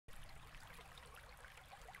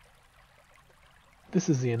This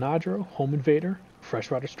is the Anadro Home Invader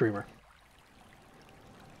freshwater streamer.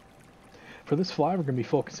 For this fly, we're going to be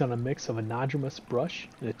focusing on a mix of Anadromus Brush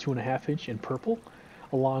in a 2.5 inch in purple,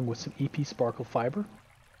 along with some EP Sparkle fiber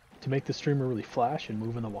to make the streamer really flash and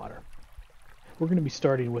move in the water. We're going to be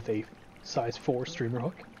starting with a size 4 streamer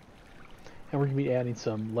hook, and we're going to be adding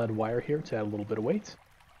some lead wire here to add a little bit of weight.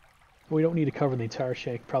 We don't need to cover the entire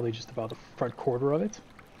shank, probably just about the front quarter of it,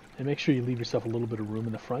 and make sure you leave yourself a little bit of room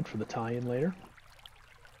in the front for the tie-in later.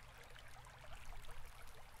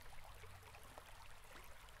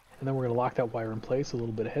 And then we're going to lock that wire in place, a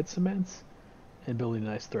little bit of head cement, and building a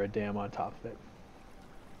nice thread dam on top of it.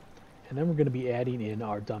 And then we're going to be adding in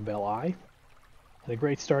our dumbbell eye. And a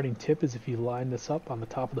great starting tip is if you line this up on the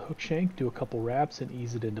top of the hook shank, do a couple wraps and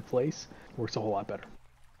ease it into place. It works a whole lot better.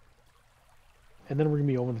 And then we're going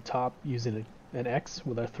to be over the top using an X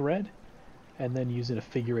with our thread, and then using a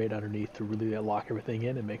figure 8 underneath to really lock everything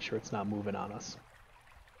in and make sure it's not moving on us.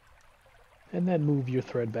 And then move your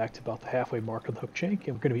thread back to about the halfway mark of the hook shank,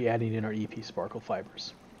 and we're going to be adding in our EP Sparkle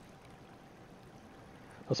fibers.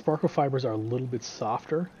 The Sparkle fibers are a little bit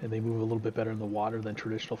softer, and they move a little bit better in the water than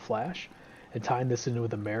traditional Flash, and tying this in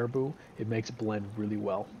with a Marabou, it makes it blend really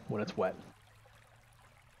well when it's wet.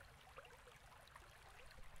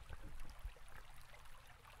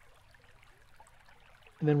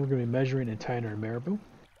 And then we're going to be measuring and tying our Marabou.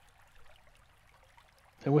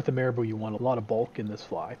 And with the Marabou, you want a lot of bulk in this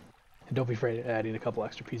fly. And don't be afraid of adding a couple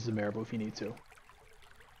extra pieces of Marabou if you need to.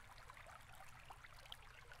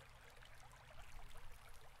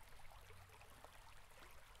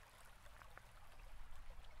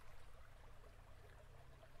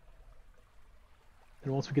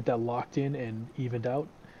 And once we get that locked in and evened out,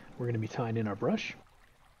 we're going to be tying in our brush.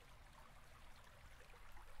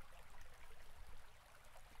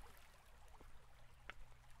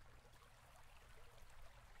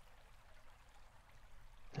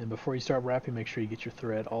 And before you start wrapping, make sure you get your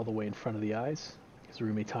thread all the way in front of the eyes, because we're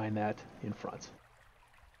going to be tying that in front.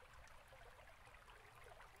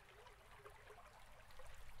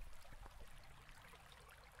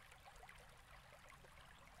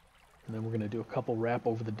 And then we're going to do a couple wrap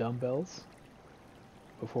over the dumbbells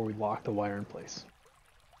before we lock the wire in place.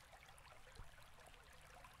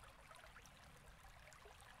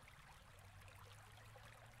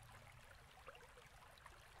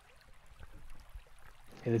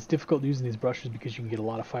 And it's difficult using these brushes because you can get a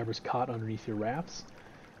lot of fibers caught underneath your wraps.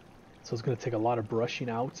 So it's going to take a lot of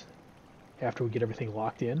brushing out after we get everything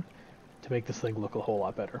locked in to make this thing look a whole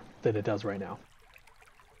lot better than it does right now.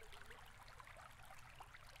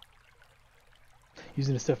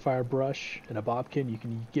 Using a Sapphire brush and a bobbin, you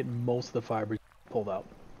can get most of the fibers pulled out,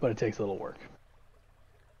 but it takes a little work.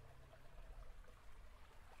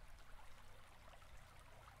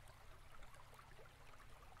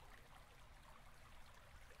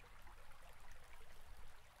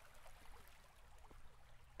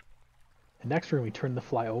 And next we're going to turn the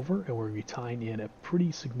fly over, and we're going to be tying in a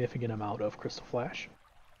pretty significant amount of Krystal Flash.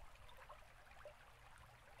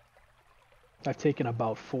 I've taken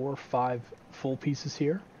about 4 or 5 full pieces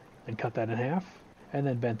here and cut that in half, and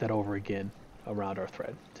then bent that over again around our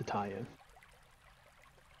thread to tie in.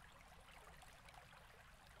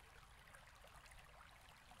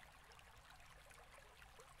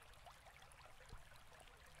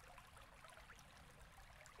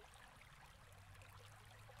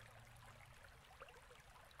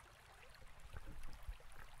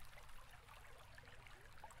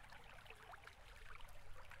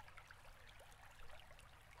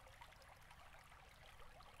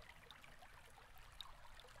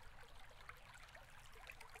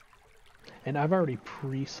 And I've already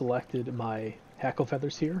pre-selected my hackle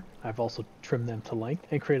feathers here. I've also trimmed them to length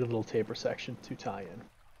and created a little taper section to tie in.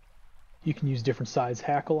 You can use different size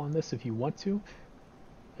hackle on this if you want to.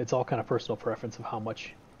 It's all kind of personal preference of how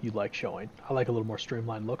much you like showing. I like a little more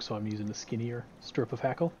streamlined look, so I'm using the skinnier strip of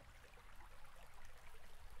hackle.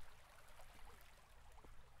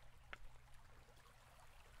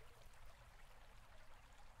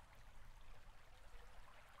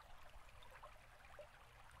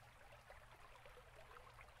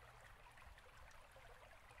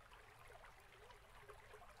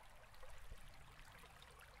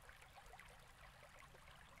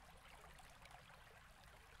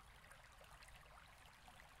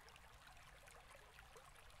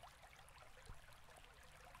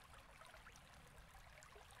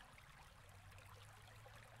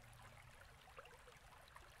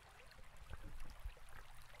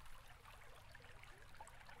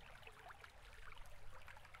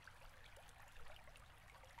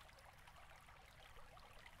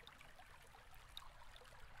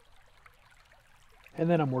 And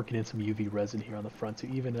then I'm working in some UV resin here on the front to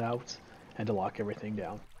even it out and to lock everything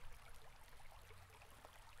down.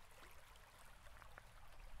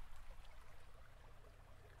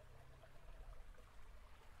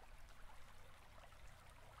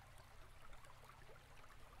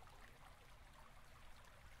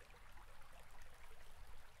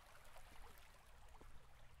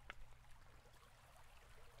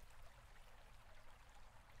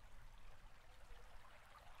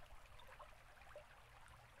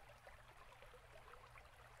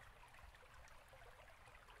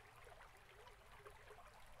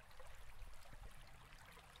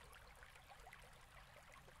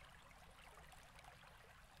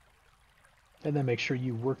 And then make sure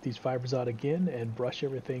you work these fibers out again and brush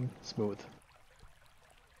everything smooth.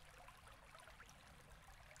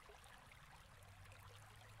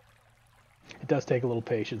 It does take a little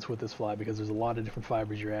patience with this fly because there's a lot of different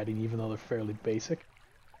fibers you're adding, even though they're fairly basic.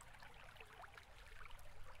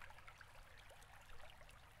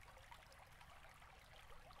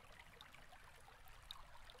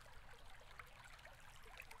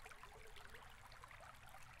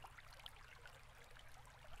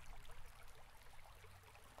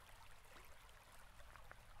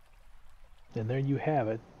 And there you have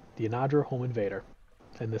it, the Anadro Home Invader.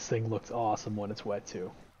 And this thing looks awesome when it's wet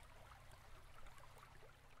too.